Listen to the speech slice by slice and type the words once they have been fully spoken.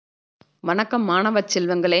வணக்கம் மாணவ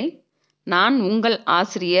செல்வங்களே, நான் உங்கள்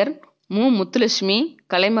ஆசிரியர் மு. முத்துலட்சுமி,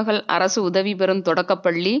 கலைமகள் அரசு உதவி பெறும்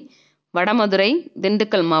தொடக்கப்பள்ளி, வடமதுரை,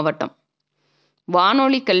 திண்டுக்கல் மாவட்டம்.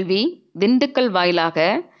 வானொலி கல்வி திண்டுக்கல்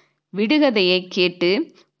வாயிலாக விடுகதையை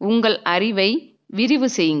கேட்டு உங்கள் அறிவை விரிவு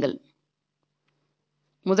செய்யுங்கள்.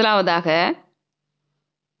 முதலாவதாக,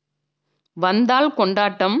 வந்தால்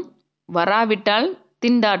கொண்டாட்டம், வராவிட்டால்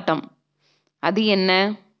திண்டாட்டம். அது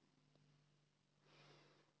என்ன?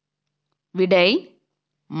 விடை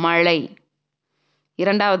மழை.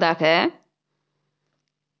 இரண்டாவதாக,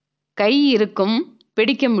 கை இருக்கும்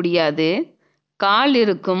பிடிக்க முடியாது, கால்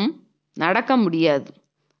இருக்கும் நடக்க முடியாது.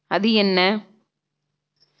 அது என்ன?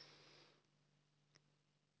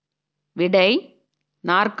 விடை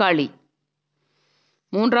நாற்காலி.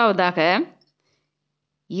 மூன்றாவதாக,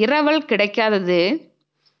 இரவல் கிடைக்காதது,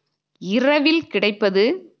 இரவில் கிடைப்பது.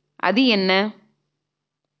 அது என்ன?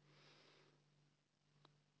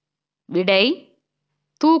 விடை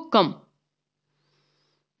தூக்கம்.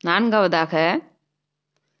 நான்காவதாக,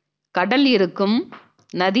 கடல் இருக்கும்,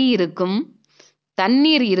 நதி இருக்கும்,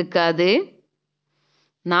 தண்ணீர் இருக்காது,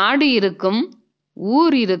 நாடு இருக்கும்,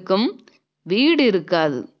 ஊர் இருக்கும், வீடு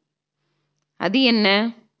இருக்காது. அது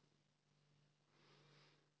என்ன?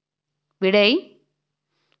 விடை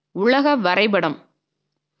உலக வரைபடம்.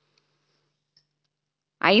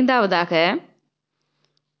 ஐந்தாவதாக,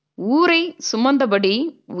 ஊரை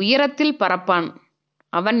சுமந்தபடி உயரத்தில் பறப்பான்.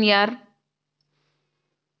 அவன் யார்?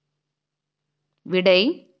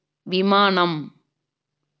 விடை விமானம்.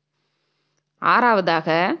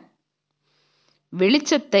 ஆறாவதாக,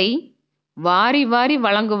 வெளிச்சத்தை வாரி வாரி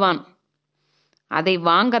வழங்குவான். அதை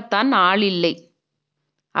வாங்கத்தான் ஆள் இல்லை.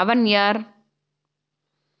 அவன் யார்?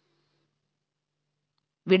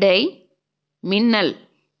 விடை மின்னல்.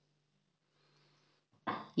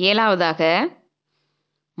 ஏழாவதாக,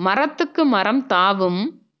 மரத்துக்கு மரம்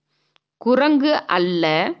தாவும், குரங்கு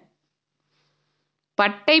அல்ல,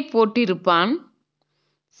 பட்டை போட்டிருப்பான்,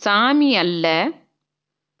 சாமி அல்ல.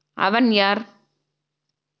 அவன் யார்?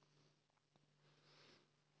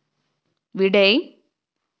 விடை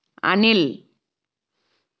அணில்.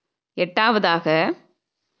 எட்டாவதாக,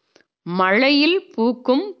 மழையில்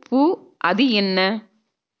பூக்கும் பூ. அது என்ன?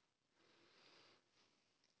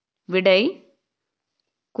 விடை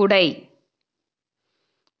குடை.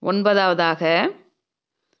 ஒன்பதாவதாக,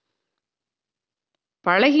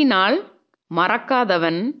 பழகினால்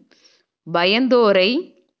மறக்காதவன், பயந்தோரை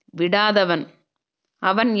விடாதவன்.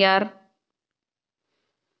 அவன் யார்?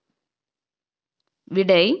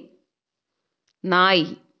 விடை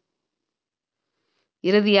நாய்.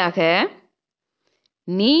 இறுதியாக,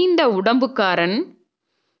 நீண்ட உடம்புக்காரன்,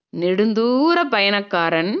 நெடுந்தூர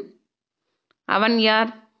பயணக்காரன். அவன்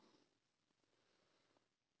யார்?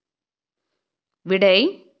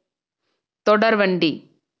 விடை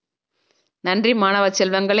தொடர்வண்டி. நன்றி மாணவ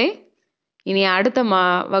செல்வங்களே. இனி அடுத்த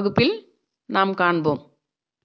வகுப்பில் நாம் காண்போம்.